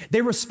masses,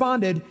 they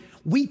responded,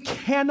 we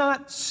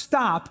cannot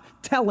stop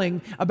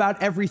telling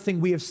about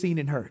everything we have seen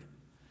and heard.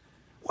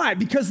 Why?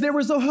 Because there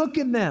was a hook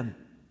in them.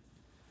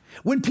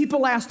 When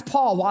people asked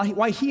Paul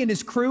why he and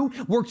his crew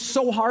worked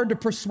so hard to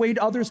persuade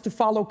others to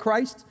follow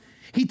Christ,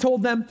 he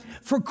told them,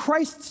 "For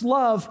Christ's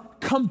love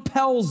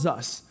compels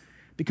us,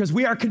 because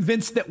we are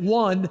convinced that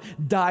one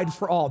died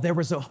for all." There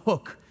was a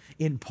hook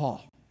in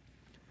Paul.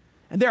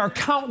 And there are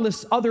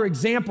countless other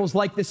examples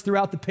like this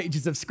throughout the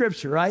pages of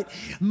Scripture, right?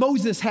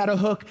 Moses had a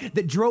hook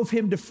that drove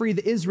him to free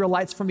the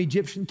Israelites from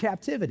Egyptian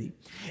captivity.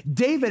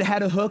 David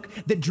had a hook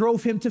that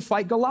drove him to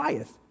fight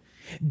Goliath.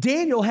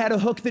 Daniel had a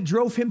hook that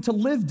drove him to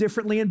live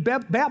differently in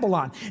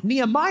Babylon.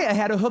 Nehemiah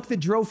had a hook that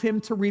drove him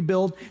to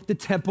rebuild the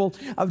temple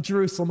of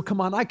Jerusalem.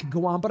 Come on, I could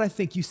go on, but I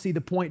think you see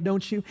the point,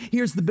 don't you?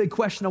 Here's the big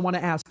question I want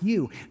to ask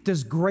you.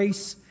 Does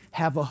grace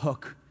have a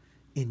hook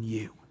in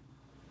you?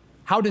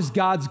 How does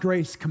God's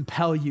grace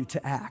compel you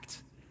to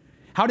act?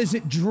 How does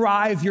it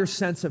drive your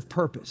sense of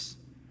purpose?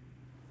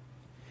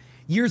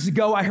 Years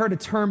ago, I heard a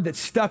term that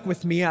stuck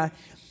with me. I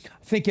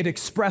think it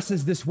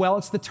expresses this well.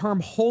 It's the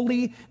term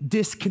holy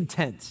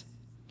discontent.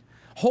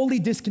 Holy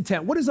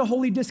discontent. What is a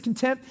holy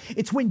discontent?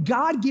 It's when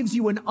God gives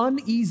you an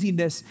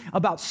uneasiness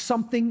about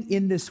something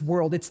in this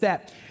world. It's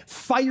that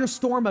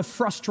firestorm of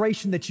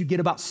frustration that you get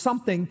about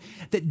something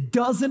that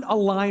doesn't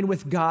align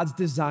with God's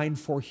design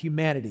for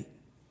humanity.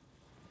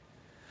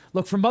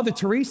 Look, for Mother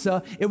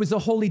Teresa, it was a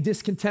holy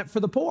discontent for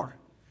the poor.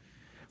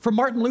 For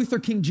Martin Luther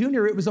King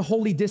Jr., it was a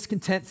holy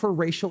discontent for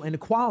racial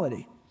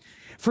inequality.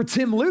 For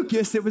Tim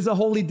Lucas, it was a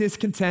holy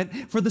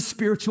discontent for the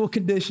spiritual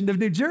condition of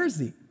New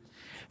Jersey.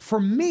 For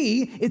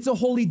me, it's a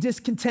holy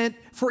discontent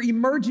for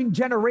emerging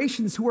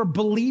generations who are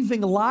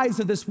believing lies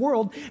of this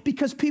world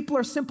because people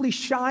are simply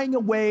shying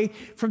away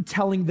from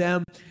telling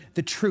them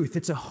the truth.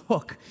 It's a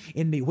hook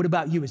in me. What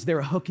about you? Is there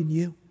a hook in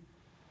you?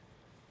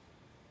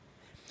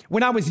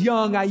 When I was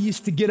young, I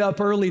used to get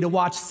up early to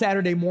watch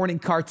Saturday morning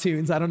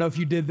cartoons. I don't know if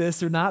you did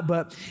this or not,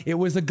 but it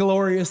was a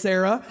glorious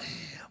era.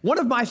 One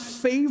of my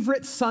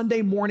favorite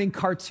Sunday morning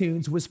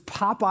cartoons was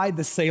Popeye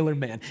the Sailor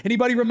Man.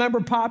 Anybody remember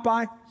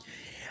Popeye?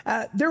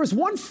 There was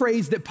one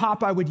phrase that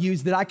Popeye would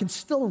use that I can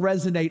still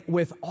resonate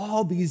with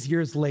all these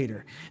years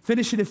later.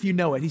 Finish it if you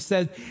know it. He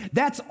said,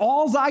 "That's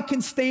alls I can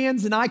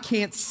stands and I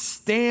can't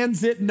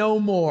stands it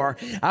no more."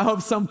 I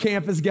hope some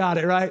campus got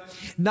it, right?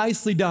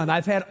 Nicely done.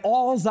 I've had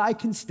alls I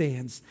can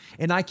stands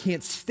and I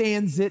can't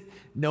stands it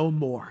no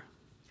more.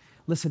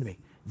 Listen to me.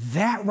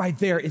 That right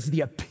there is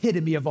the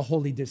epitome of a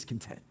holy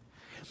discontent.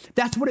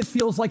 That's what it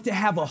feels like to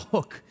have a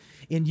hook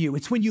in you.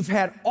 It's when you've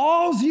had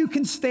alls you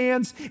can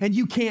stands and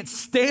you can't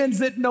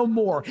stands it no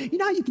more. You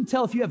know how you can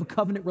tell if you have a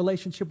covenant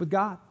relationship with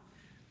God?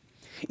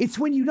 It's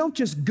when you don't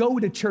just go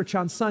to church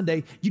on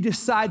Sunday, you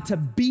decide to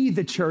be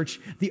the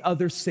church the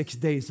other 6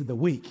 days of the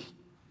week.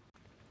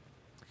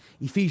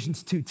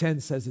 Ephesians 2:10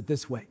 says it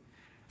this way,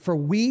 "For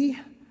we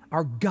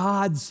are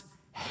God's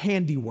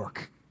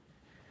handiwork,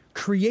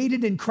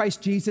 created in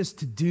Christ Jesus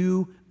to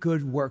do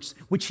good works,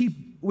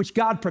 which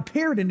God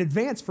prepared in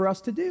advance for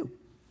us to do."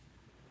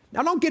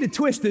 Now, don't get it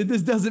twisted.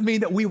 This doesn't mean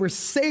that we were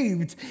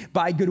saved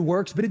by good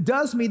works, but it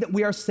does mean that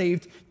we are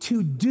saved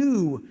to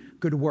do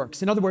good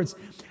works. In other words,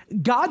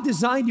 God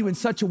designed you in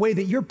such a way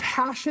that your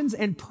passions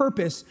and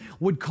purpose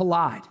would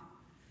collide.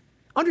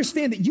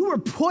 Understand that you were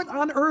put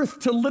on earth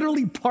to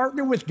literally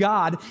partner with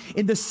God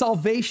in the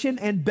salvation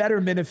and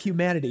betterment of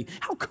humanity.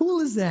 How cool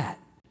is that?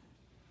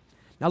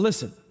 Now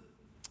listen,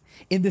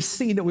 in this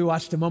scene that we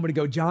watched a moment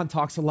ago, John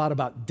talks a lot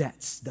about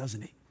debts,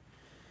 doesn't he?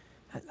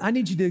 I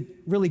need you to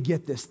really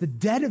get this. The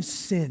debt of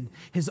sin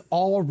has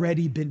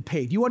already been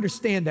paid. You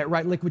understand that,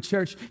 right, Liquid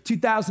Church?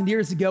 2,000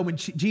 years ago when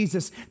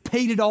Jesus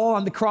paid it all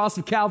on the cross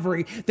of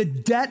Calvary, the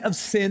debt of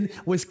sin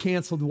was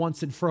canceled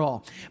once and for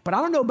all. But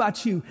I don't know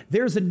about you,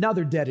 there's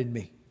another debt in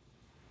me.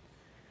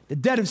 The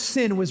debt of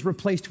sin was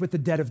replaced with the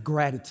debt of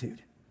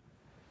gratitude.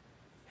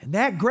 And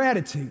that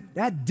gratitude,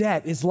 that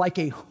debt is like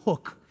a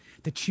hook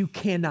that you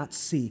cannot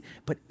see,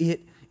 but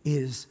it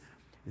is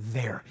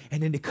there.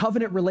 And in a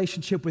covenant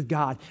relationship with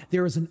God,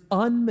 there is an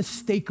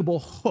unmistakable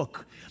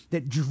hook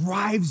that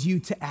drives you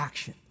to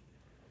action.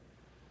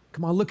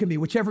 Come on, look at me.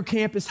 Whichever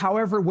campus,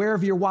 however,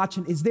 wherever you're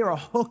watching, is there a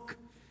hook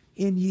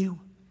in you?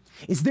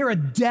 Is there a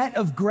debt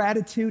of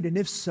gratitude? And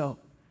if so,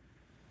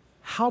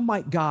 how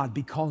might God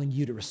be calling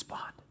you to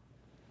respond?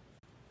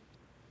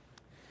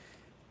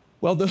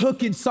 Well, the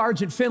hook in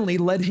Sergeant Finley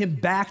led him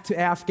back to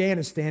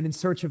Afghanistan in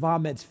search of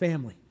Ahmed's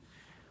family.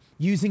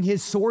 Using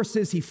his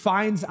sources, he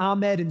finds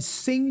Ahmed and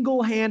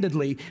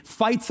single-handedly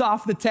fights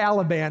off the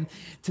Taliban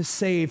to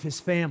save his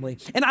family.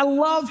 And I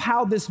love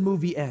how this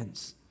movie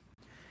ends.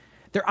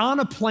 They're on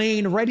a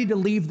plane ready to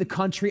leave the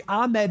country.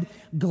 Ahmed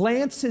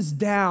glances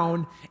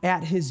down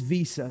at his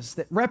visas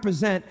that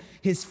represent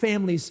his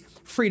family's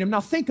freedom. Now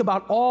think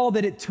about all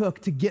that it took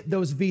to get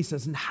those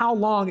visas and how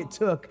long it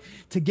took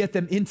to get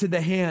them into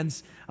the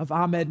hands of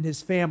Ahmed and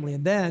his family.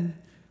 And then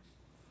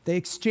they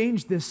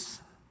exchanged this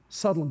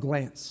subtle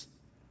glance.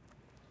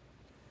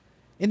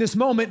 In this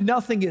moment,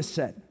 nothing is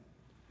said,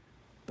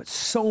 but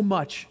so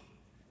much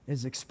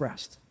is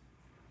expressed.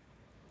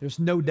 There's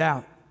no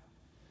doubt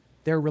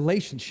their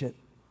relationship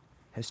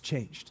has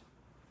changed.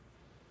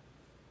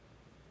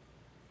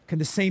 Can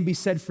the same be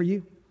said for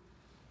you?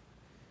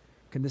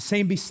 Can the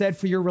same be said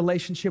for your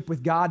relationship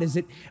with God? Is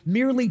it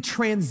merely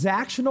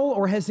transactional,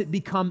 or has it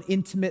become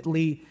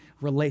intimately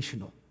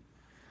relational?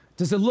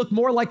 Does it look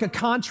more like a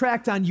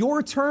contract on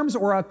your terms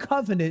or a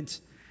covenant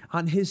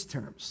on His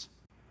terms?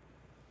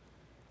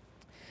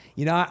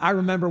 You know, I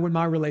remember when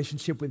my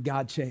relationship with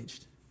God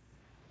changed.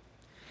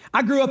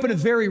 I grew up in a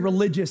very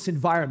religious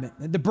environment.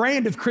 The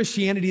brand of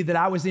Christianity that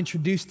I was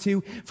introduced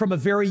to from a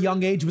very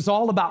young age was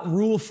all about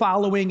rule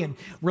following and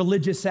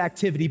religious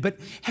activity, but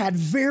had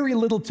very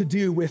little to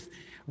do with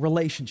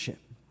relationship.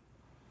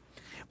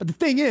 But the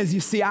thing is,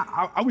 you see,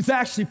 I was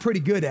actually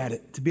pretty good at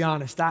it, to be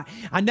honest. I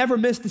never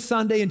missed a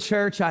Sunday in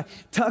church. I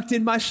tucked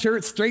in my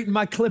shirt, straightened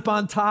my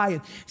clip-on tie,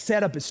 and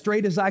sat up as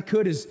straight as I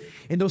could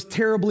in those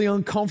terribly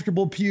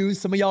uncomfortable pews.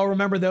 Some of y'all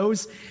remember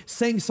those.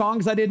 Sang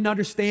songs I didn't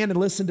understand and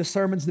listened to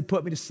sermons that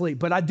put me to sleep.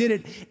 But I did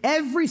it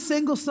every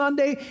single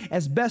Sunday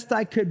as best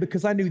I could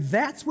because I knew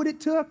that's what it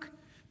took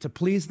to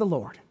please the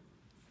Lord.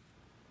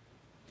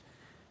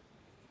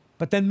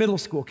 But then middle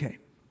school came,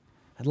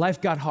 and life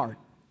got hard.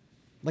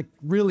 Like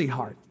really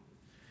hard.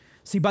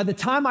 See, by the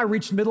time I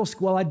reached middle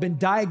school, I'd been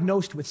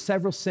diagnosed with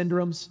several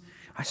syndromes.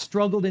 I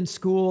struggled in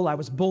school. I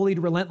was bullied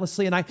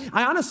relentlessly. And I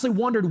honestly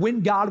wondered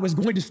when God was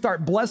going to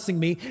start blessing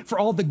me for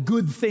all the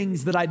good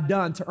things that I'd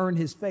done to earn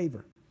His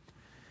favor.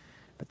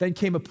 But then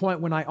came a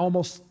point when I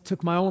almost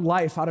took my own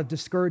life out of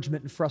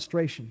discouragement and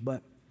frustration.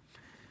 But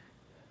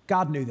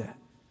God knew that.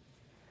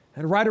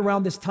 And right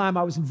around this time,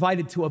 I was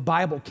invited to a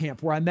Bible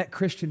camp where I met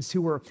Christians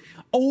who were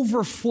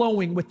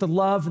overflowing with the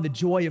love and the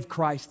joy of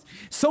Christ.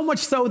 So much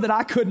so that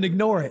I couldn't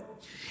ignore it.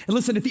 And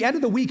listen, at the end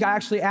of the week, I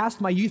actually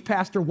asked my youth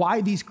pastor why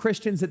these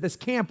Christians at this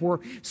camp were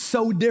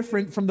so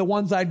different from the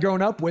ones I'd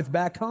grown up with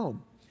back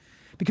home.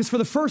 Because for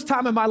the first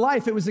time in my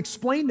life, it was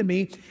explained to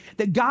me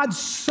that God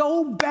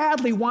so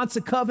badly wants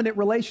a covenant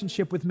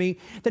relationship with me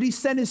that He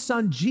sent His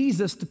Son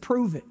Jesus to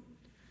prove it.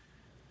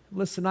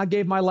 Listen, I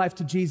gave my life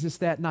to Jesus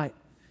that night.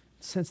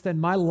 Since then,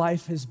 my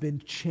life has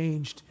been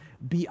changed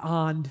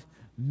beyond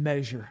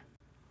measure.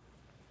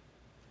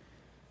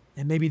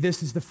 And maybe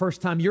this is the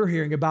first time you're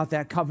hearing about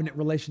that covenant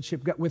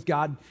relationship with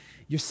God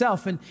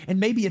yourself. And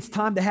maybe it's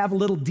time to have a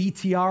little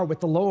DTR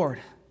with the Lord.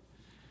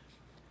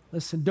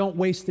 Listen, don't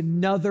waste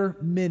another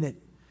minute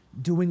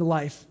doing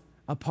life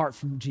apart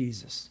from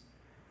Jesus.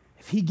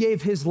 If He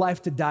gave His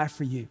life to die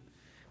for you,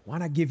 why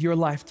not give your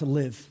life to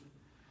live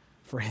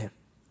for Him?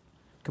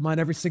 Come on,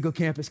 every single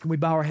campus, can we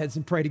bow our heads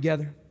and pray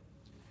together?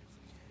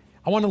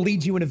 I want to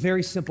lead you in a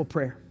very simple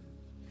prayer.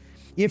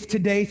 If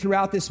today,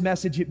 throughout this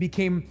message, it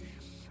became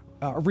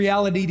a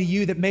reality to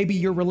you that maybe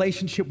your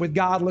relationship with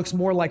God looks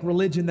more like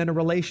religion than a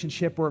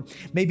relationship, or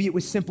maybe it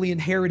was simply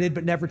inherited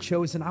but never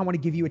chosen, I want to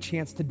give you a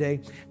chance today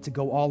to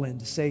go all in,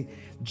 to say,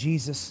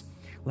 Jesus,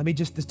 let me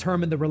just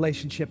determine the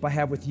relationship I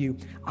have with you.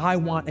 I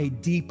want a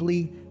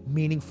deeply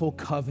meaningful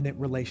covenant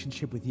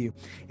relationship with you.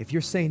 If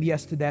you're saying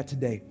yes to that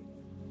today,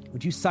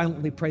 would you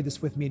silently pray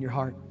this with me in your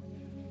heart?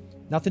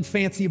 Nothing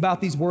fancy about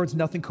these words,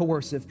 nothing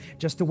coercive,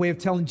 just a way of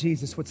telling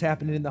Jesus what's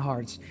happening in the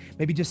hearts.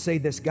 Maybe just say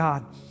this: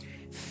 God,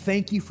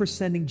 thank you for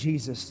sending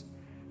Jesus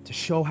to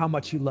show how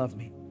much you love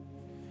me.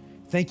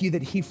 Thank you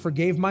that He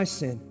forgave my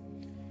sin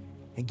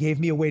and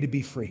gave me a way to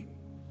be free.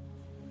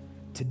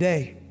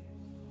 Today,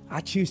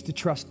 I choose to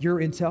trust your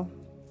intel.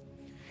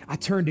 I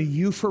turn to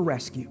you for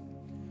rescue.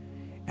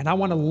 And I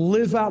want to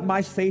live out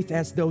my faith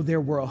as though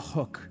there were a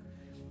hook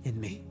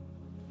in me.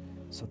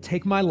 So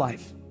take my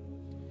life,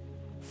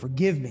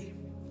 forgive me,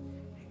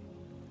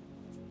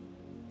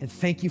 and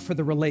thank you for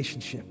the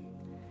relationship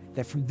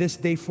that from this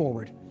day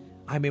forward,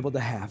 I'm able to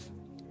have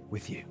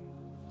with you.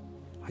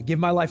 I give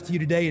my life to you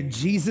today in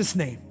Jesus'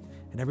 name.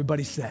 And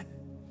everybody said,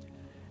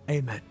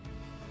 amen.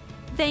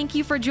 Thank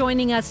you for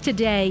joining us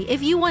today.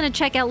 If you want to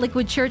check out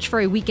Liquid Church for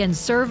a weekend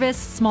service,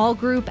 small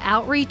group,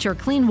 outreach, or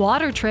clean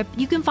water trip,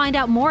 you can find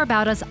out more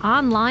about us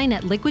online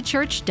at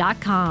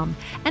liquidchurch.com.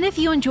 And if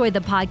you enjoyed the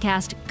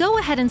podcast, go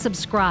ahead and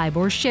subscribe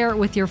or share it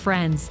with your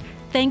friends.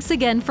 Thanks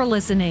again for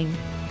listening.